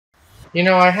You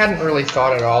know, I hadn't really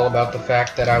thought at all about the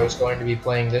fact that I was going to be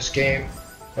playing this game.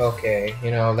 Okay,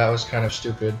 you know, that was kind of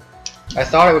stupid. I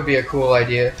thought it would be a cool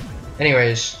idea.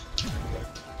 Anyways.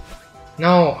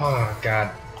 No, oh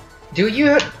god. Do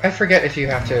you, I forget if you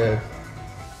have to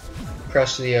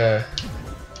press the,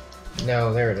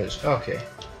 no, there it is. Okay.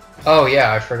 Oh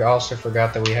yeah, I also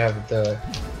forgot that we have the...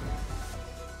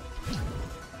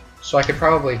 So I could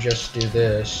probably just do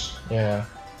this, yeah.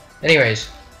 Anyways,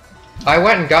 I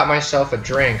went and got myself a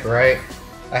drink, right?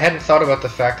 I hadn't thought about the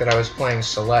fact that I was playing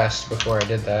Celeste before I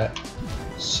did that.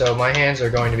 So my hands are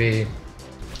going to be,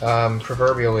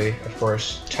 proverbially, of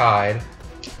course, tied.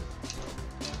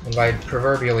 And by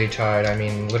proverbially tied, I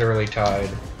mean literally tied.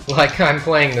 Like, I'm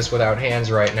playing this without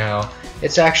hands right now.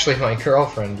 It's actually my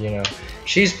girlfriend, you know.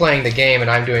 She's playing the game and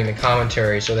I'm doing the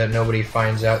commentary so that nobody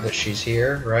finds out that she's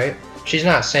here, right? She's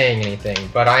not saying anything,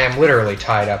 but I am literally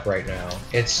tied up right now.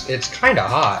 It's kinda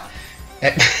hot.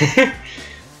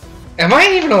 Am I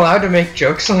even allowed to make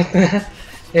jokes like that?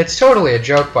 It's totally a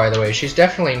joke, by the way. She's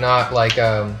definitely not, like,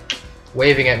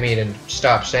 waving at me to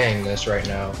stop saying this right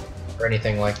now, or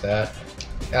anything like that.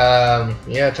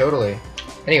 Yeah, totally.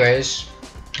 Anyways,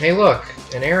 hey look,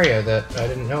 an area that I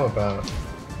didn't know about.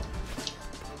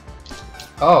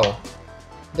 Oh,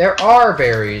 there are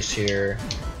berries here.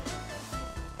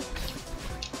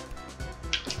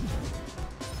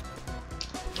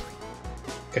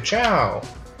 Ka-chow!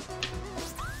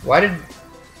 Why did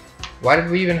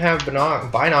we even have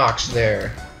binocs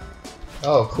there?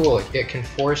 Oh, cool, it can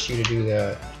force you to do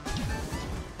that.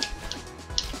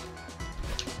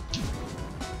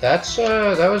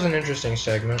 That was an interesting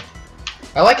segment.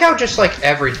 I like how just, like,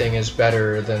 everything is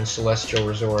better than Celestial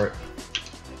Resort.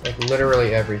 Like,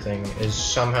 literally everything is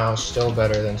somehow still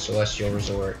better than Celestial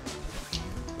Resort.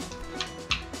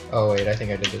 Oh, wait, I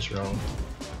think I did this wrong.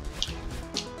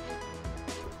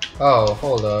 Oh,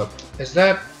 hold up. Is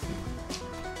that...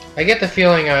 I get the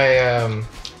feeling I,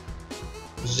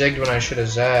 zigged when I should have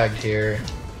zagged here.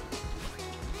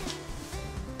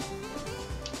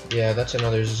 Yeah, that's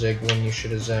another zig when you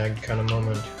should have zagged kind of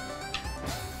moment.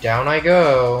 Down I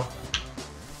go.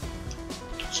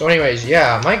 So anyways,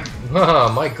 yeah,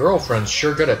 my girlfriend's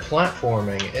sure good at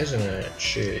platforming, isn't it?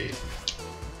 She.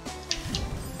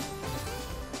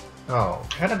 Oh,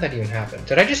 how did that even happen?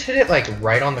 Did I just hit it like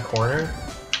right on the corner?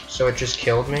 So it just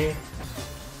killed me?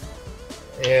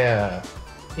 Yeah.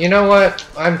 You know what?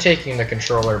 I'm taking the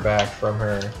controller back from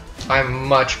her. I'm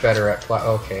much better at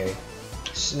okay.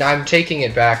 I'm taking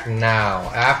it back now,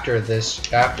 after this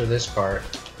part.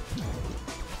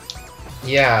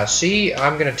 Yeah, see?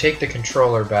 I'm gonna take the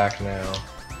controller back now.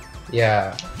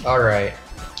 Yeah, alright.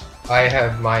 I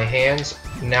have my hands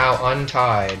now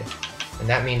untied, and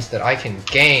that means that I can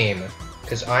game,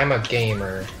 because I'm a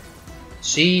gamer.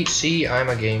 See, I'm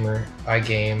a gamer. I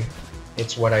game.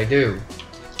 It's what I do.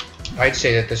 I'd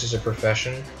say that this is a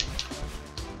profession,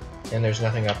 and there's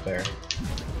nothing up there.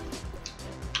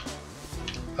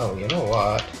 Oh, you know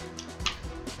what?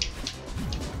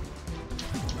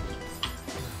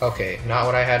 Okay, not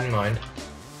what I had in mind.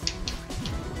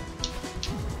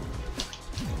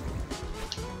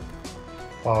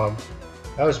 Fog.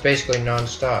 That was basically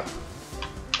non-stop.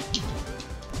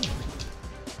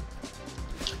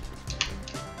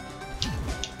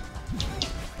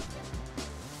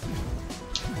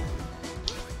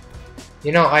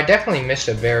 You know, I definitely missed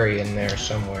a berry in there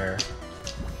somewhere.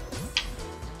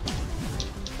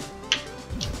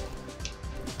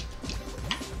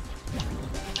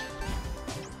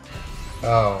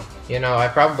 Oh, you know, I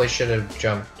probably should have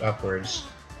jumped upwards.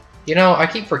 You know, I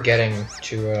keep forgetting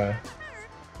to,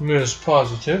 Miss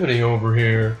Positivity over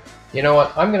here. You know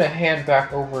what, I'm gonna hand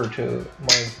back over to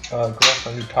my,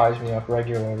 girlfriend who ties me up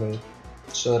regularly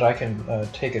so that I can,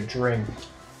 take a drink.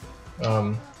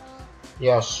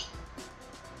 Yes.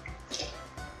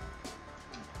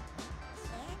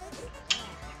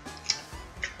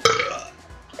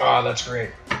 Ah, that's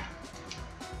great.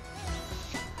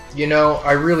 You know,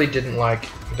 I really didn't like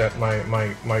that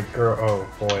my girl...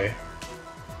 Oh, boy.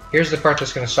 Here's the part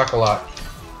that's gonna suck a lot.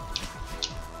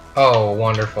 Oh,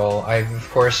 wonderful. I, of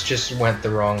course, just went the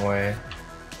wrong way.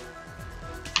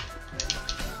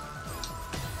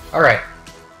 Alright.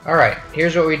 Alright,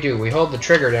 here's what we do. We hold the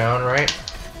trigger down, right?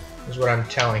 Is what I'm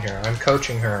telling her. I'm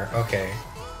coaching her. Okay.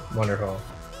 Wonderful.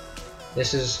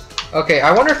 This is... Okay,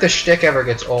 I wonder if the shtick ever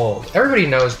gets old. Everybody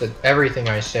knows that everything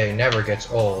I say never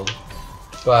gets old.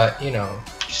 But, you know,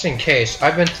 just in case,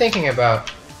 I've been thinking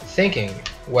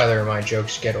whether my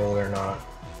jokes get old or not.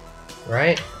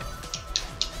 Right?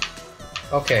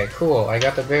 Okay, cool. I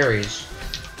got the berries.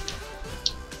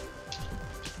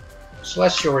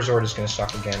 Celestial Resort is gonna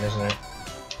suck again, isn't it?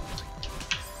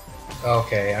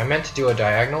 Okay, I meant to do a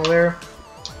diagonal there.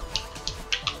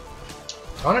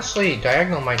 Honestly,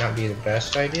 diagonal might not be the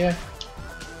best idea.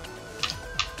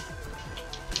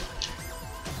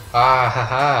 Ah,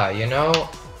 haha, you know?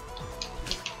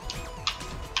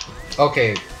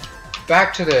 Okay,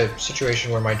 back to the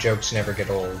situation where my jokes never get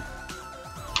old.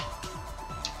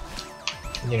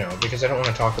 You know, because I don't want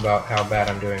to talk about how bad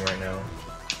I'm doing right now.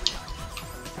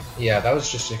 Yeah, that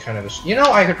was just a kind of a... You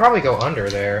know, I could probably go under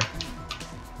there.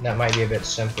 That might be a bit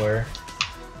simpler.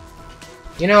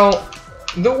 You know,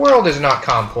 the world is not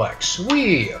complex.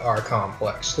 We are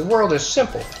complex. The world is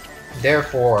simple.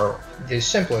 Therefore, the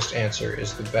simplest answer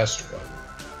is the best one.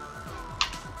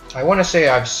 I want to say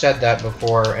I've said that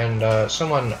before, and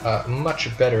someone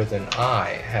much better than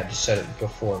I had said it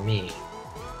before me.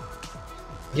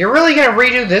 You're really gonna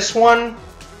redo this one?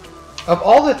 Of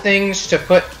all the things to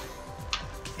put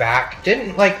back,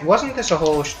 wasn't this a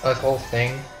whole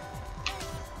thing?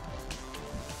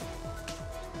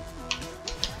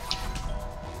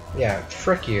 Yeah,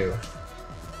 frick you.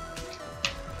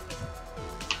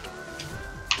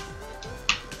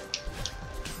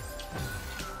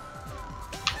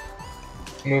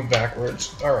 Move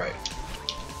backwards. Alright.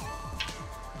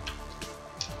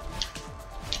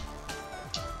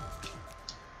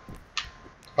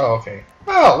 Oh, okay.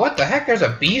 Oh, what the heck? There's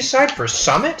a B-side for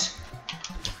Summit?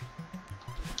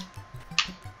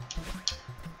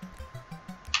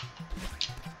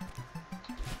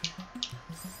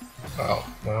 Oh,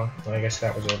 well, I guess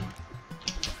that was it.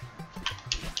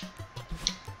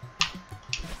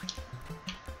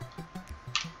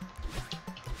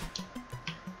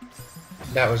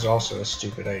 That was also a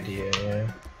stupid idea,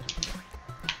 yeah.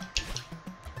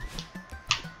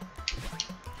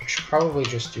 I should probably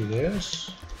just do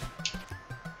this.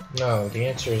 No, the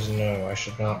answer is no, I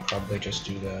should not probably just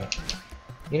do that.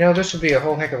 You know, this would be a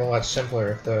whole heck of a lot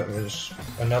simpler if there was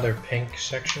another pink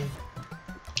section.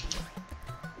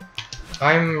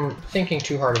 I'm thinking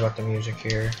too hard about the music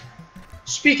here.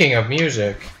 Speaking of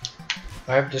music,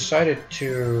 I've decided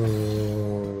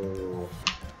to...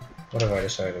 What have I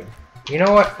decided? You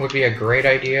know what would be a great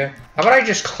idea? How about I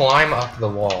just climb up the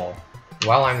wall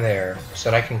while I'm there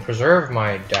so that I can preserve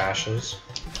my dashes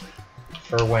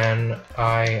for when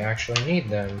I actually need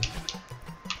them,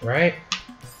 right?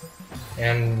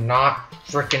 And not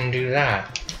frickin' do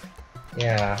that.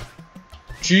 Yeah.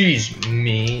 Jeez,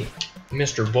 me,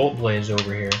 Mr. Boltblades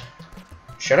over here.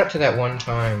 Shut up to that one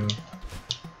time.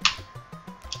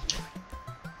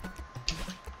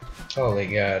 Holy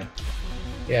god.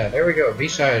 Yeah, there we go,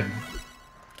 B-side.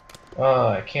 Oh,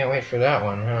 I can't wait for that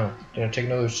one, huh? Gonna take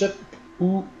another sip.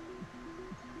 Ooh.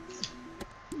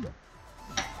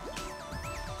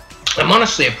 I'm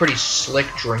honestly a pretty slick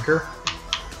drinker.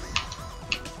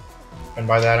 And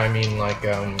by that I mean, like,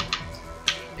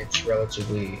 it's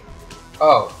relatively...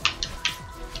 Oh.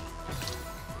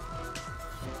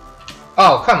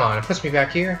 Oh, come on, it puts me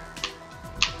back here?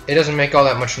 It doesn't make all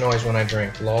that much noise when I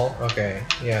drink, lol. Okay,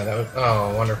 yeah, that was...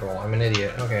 Oh, wonderful, I'm an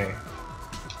idiot, okay.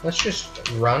 Let's just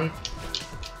run,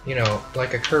 you know,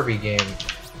 like a Kirby game.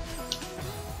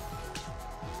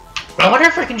 I wonder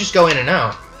if I can just go in and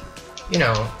out. You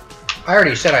know, I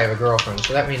already said I have a girlfriend,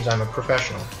 so that means I'm a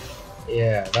professional.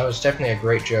 Yeah, that was definitely a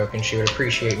great joke, and she would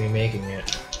appreciate me making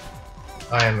it.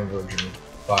 I am a virgin,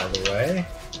 by the way.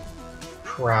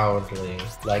 Proudly,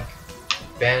 like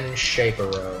Ben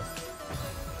Shapiro.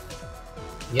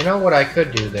 You know what I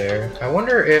could do there? I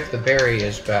wonder if the berry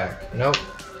is back. Nope.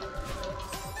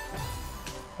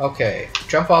 Okay,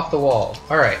 jump off the wall.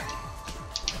 Alright.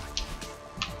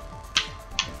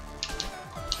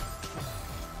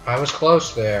 I was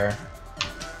close there.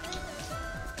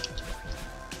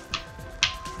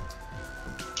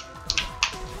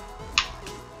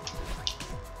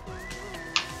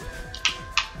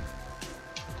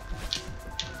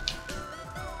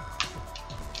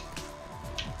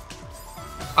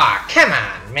 Ah, come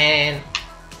on, man!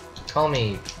 Call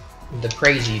me the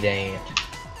crazy dant.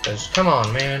 Cause come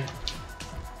on, man.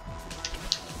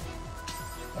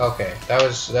 Okay, that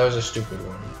was a stupid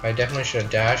one. I definitely should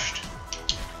have dashed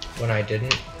when I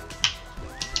didn't.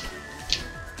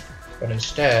 But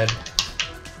instead,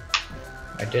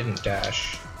 I didn't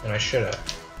dash, and I should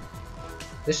have.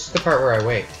 This is the part where I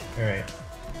wait. Alright.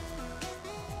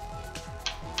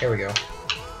 Here we go.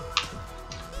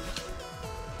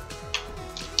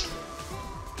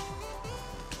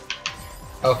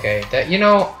 Okay, that, you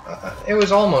know, it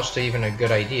was almost even a good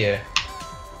idea.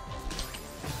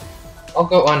 I'll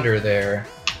go under there.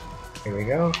 Here we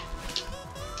go.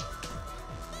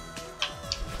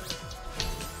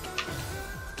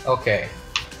 Okay.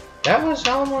 That was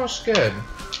almost good.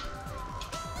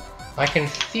 I can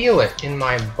feel it in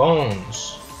my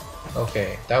bones.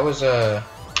 Okay, that one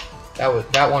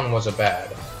was a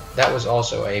bad. That was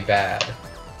also a bad.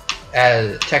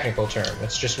 As a technical term,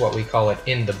 it's just what we call it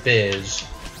in the biz.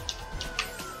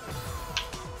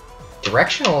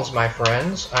 Directionals, my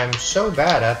friends. I'm so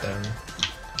bad at them.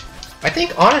 I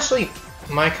think, honestly,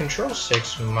 my control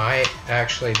sticks might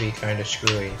actually be kind of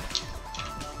screwy.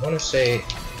 I want to say,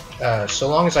 so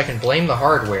long as I can blame the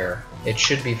hardware, it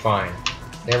should be fine.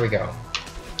 There we go.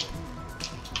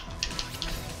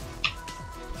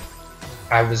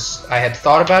 I had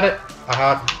thought about it. I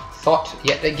had thought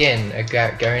yet again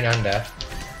about going under.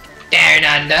 Down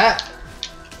under!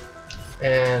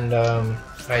 And,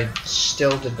 I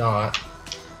still did not.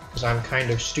 Because I'm kind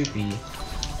of stupid.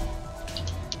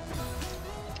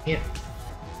 Yeah.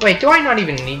 Wait, do I not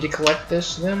even need to collect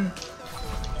this, then?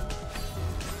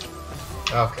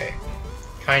 Okay.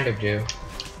 Kind of do.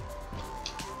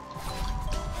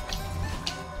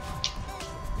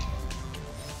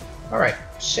 Alright,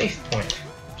 safe point.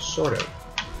 Sort of.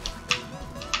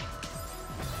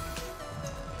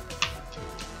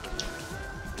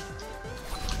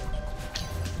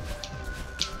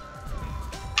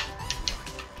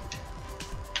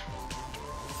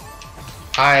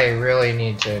 I really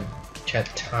need to get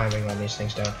timing on these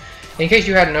things down. In case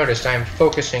you hadn't noticed, I'm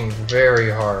focusing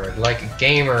very hard, like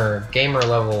gamer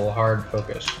level hard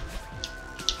focus.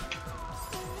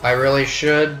 I really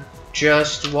should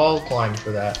just wall climb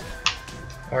for that.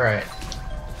 Alright.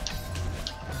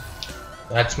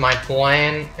 That's my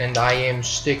plan, and I am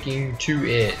sticking to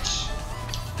it.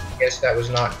 I guess that was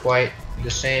not quite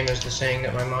the same as the saying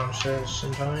that my mom says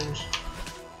sometimes.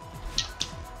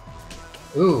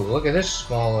 Ooh, look at this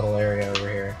small little area over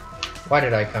here. Why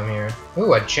did I come here?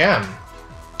 Ooh, a gem!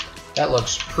 That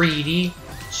looks pretty.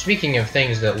 Speaking of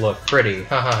things that look pretty,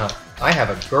 haha, I have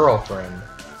a girlfriend.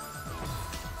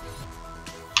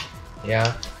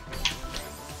 Yeah.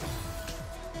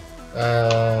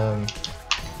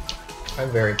 I'm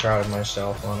very proud of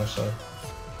myself, honestly.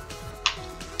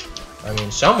 I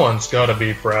mean, someone's gotta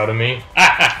be proud of me.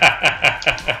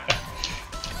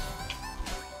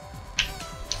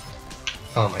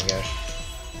 Oh my gosh.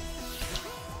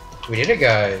 We did it,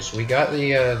 guys. We got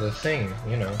the thing,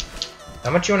 you know.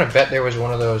 How much you want to bet there was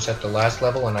one of those at the last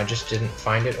level and I just didn't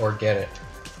find it or get it?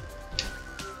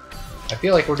 I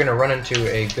feel like we're gonna run into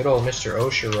a good old Mr.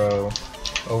 Oshiro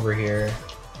over here.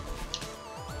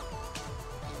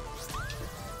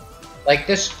 Like,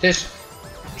 this just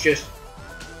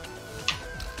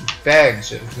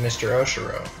begs of Mr.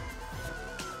 Oshiro.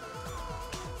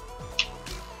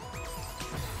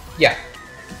 Yeah.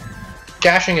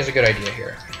 Dashing is a good idea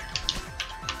here.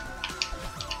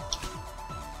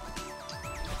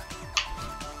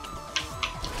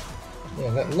 Yeah,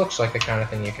 that looks like the kind of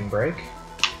thing you can break.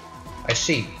 I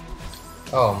see.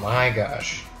 Oh my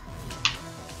gosh.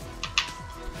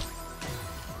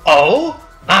 Oh?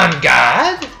 I'm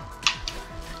God?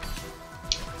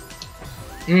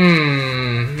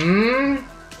 Mm-hmm.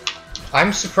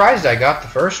 I'm surprised I got the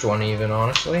first one even,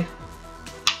 honestly.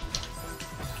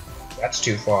 That's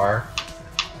too far.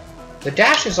 The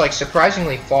dash is like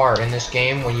surprisingly far in this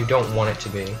game when you don't want it to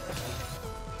be.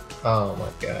 Oh my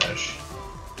gosh.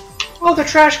 Oh, the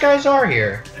trash guys are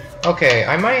here. Okay,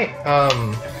 I might,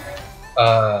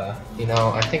 you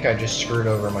know, I think I just screwed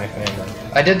over my family.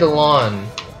 I did the lawn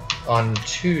on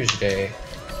Tuesday,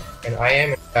 and I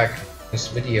am in fact this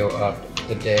video up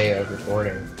the day of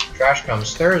recording. Trash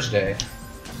comes Thursday.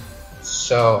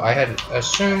 So I had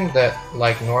assumed that,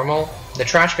 like normal, the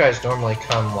trash guys normally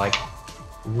come like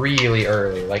really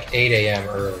early, like 8 AM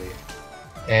early.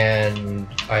 And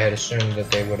I had assumed that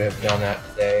they would have done that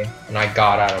today, and I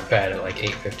got out of bed at like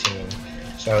 8:15.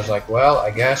 So I was like, well, I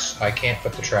guess I can't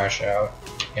put the trash out,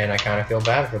 and I kind of feel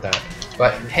bad for that.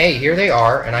 But hey, here they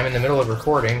are, and I'm in the middle of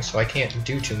recording, so I can't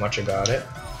do too much about it.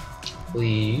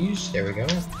 Please, there we go.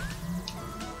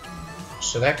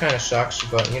 So that kind of sucks,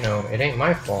 but you know, it ain't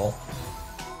my fault.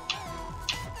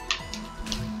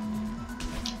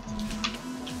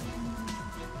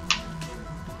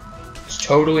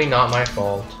 Totally not my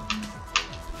fault.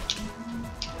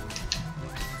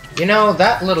 You know,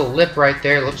 that little lip right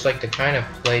there looks like the kind of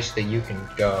place that you can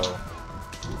go.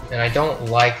 And I don't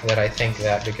like that I think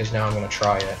that, because now I'm gonna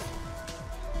try it.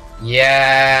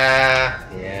 Yeah.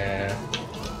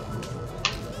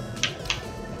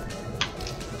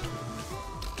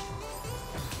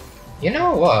 You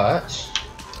know what?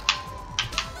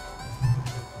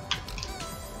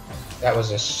 That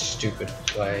was a stupid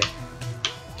play.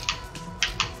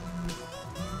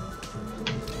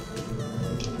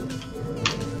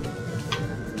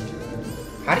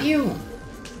 How do you...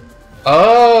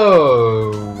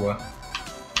 Oh!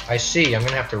 I see, I'm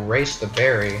gonna have to race the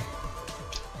berry.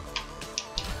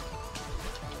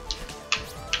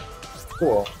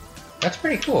 Cool. That's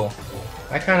pretty cool.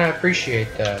 I kinda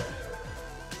appreciate that.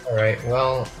 Alright,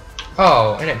 well...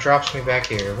 Oh, and it drops me back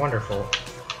here. Wonderful.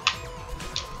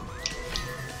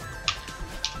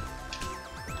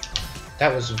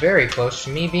 That was very close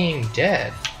to me being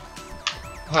dead.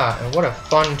 Ah, and what a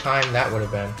fun time that would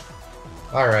have been.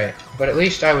 Alright, but at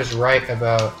least I was right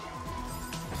about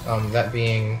that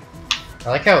being... I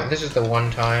like how this is the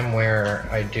one time where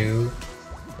I do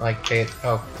like pay...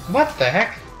 Oh, what the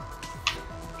heck?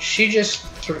 She just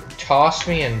tossed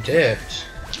me and dipped.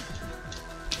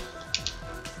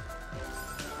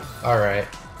 Alright,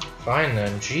 fine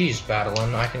then. Jeez,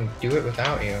 Battlein, I can do it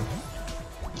without you.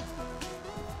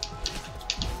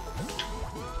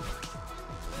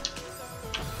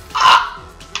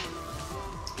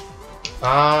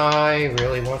 I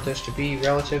really want this to be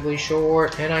relatively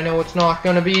short, and I know it's not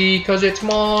gonna be, because it's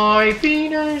my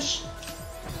penis!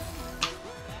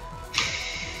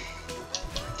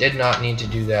 Did not need to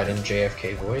do that in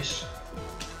JFK voice.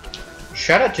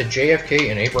 Shout out to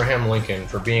JFK and Abraham Lincoln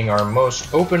for being our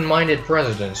most open-minded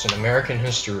presidents in American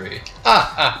history.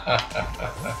 I'm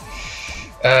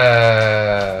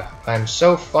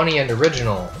so funny and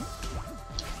original.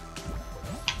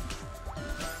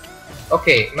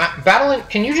 Okay, Battlein,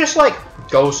 can you just, like,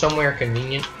 go somewhere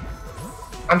convenient?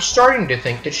 I'm starting to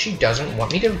think that she doesn't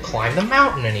want me to climb the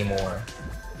mountain anymore.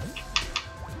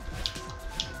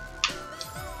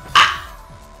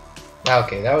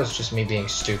 Okay, that was just me being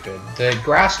stupid. The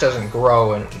grass doesn't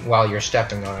grow while you're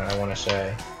stepping on it, I want to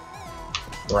say.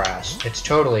 Grass. It's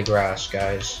totally grass,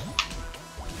 guys.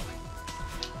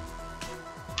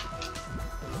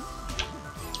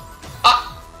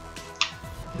 Ah!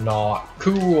 Not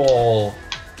cool.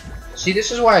 See,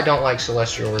 this is why I don't like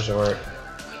Celestial Resort.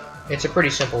 It's a pretty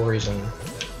simple reason.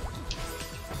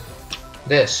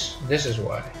 This is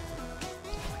why.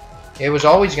 It was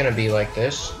always going to be like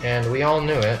this, and we all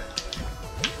knew it.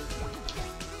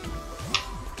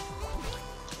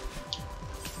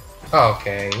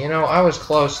 Okay, you know, I was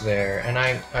close there, and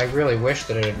I really wish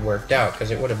that it had worked out,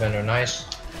 because it would have been a nice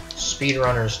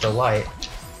speedrunner's delight.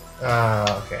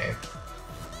 Okay.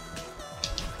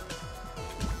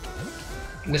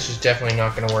 This is definitely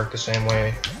not going to work the same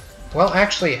way. Well,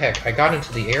 actually, heck, I got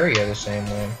into the area the same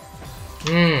way.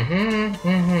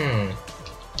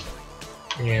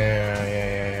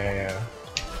 Yeah.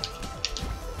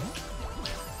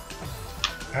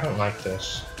 I don't like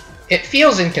this. It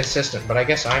feels inconsistent, but I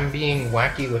guess I'm being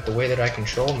wacky with the way that I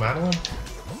control Madeline.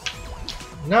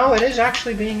 No, it is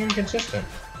actually being inconsistent.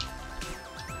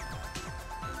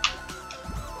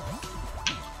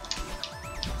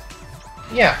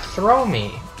 Yeah, throw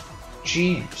me.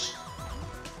 Jeez.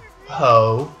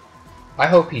 Ho. I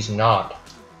hope he's not.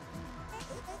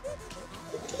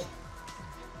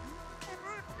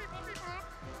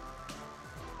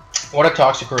 What a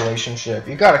toxic relationship.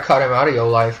 You gotta cut him out of your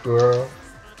life, girl.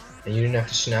 And you didn't have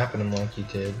to snap at him like you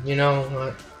did. You know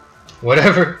what?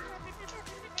 Whatever.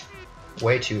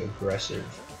 Way too aggressive.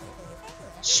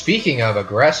 Speaking of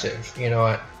aggressive, you know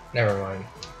what? Never mind.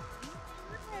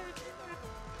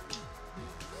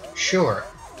 Sure.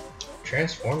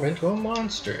 Transformed into a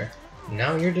monster.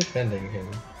 Now you're defending him.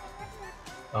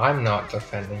 I'm not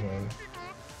defending him.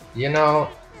 You know...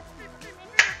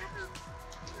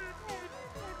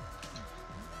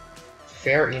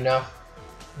 Fair enough,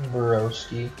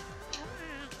 broski.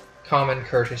 Common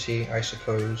courtesy, I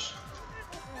suppose.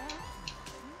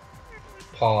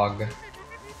 Pog.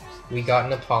 We got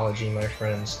an apology, my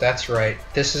friends. That's right,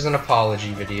 this is an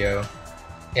apology video.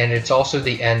 And it's also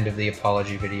the end of the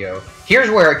apology video. Here's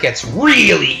where it gets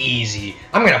really easy.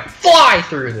 I'm gonna fly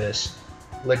through this.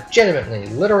 Legitimately,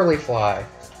 literally fly.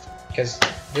 Because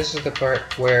this is the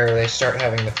part where they start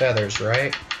having the feathers,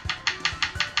 right?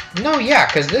 No, yeah,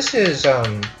 because this is,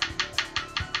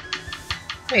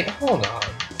 Wait, hold on.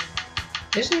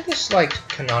 Isn't this, like,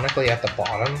 canonically at the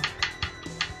bottom?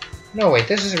 No, wait,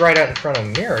 this is right out in front of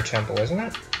Mirror Temple, isn't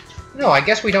it? No, I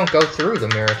guess we don't go through the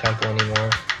Mirror Temple anymore.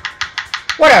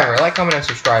 Whatever, like, comment, and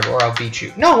subscribe, or I'll beat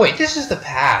you. No, wait, this is the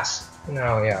pass.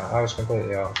 No, yeah, I was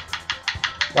completely off.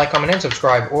 Like, comment, and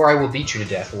subscribe, or I will beat you to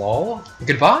death, lol.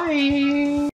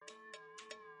 Goodbye!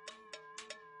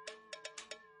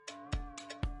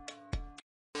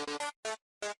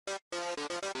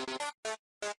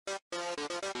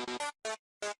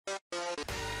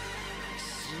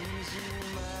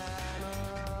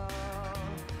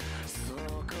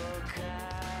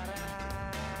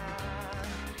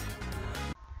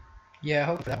 Yeah, I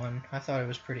hope that one. I thought it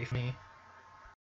was pretty funny.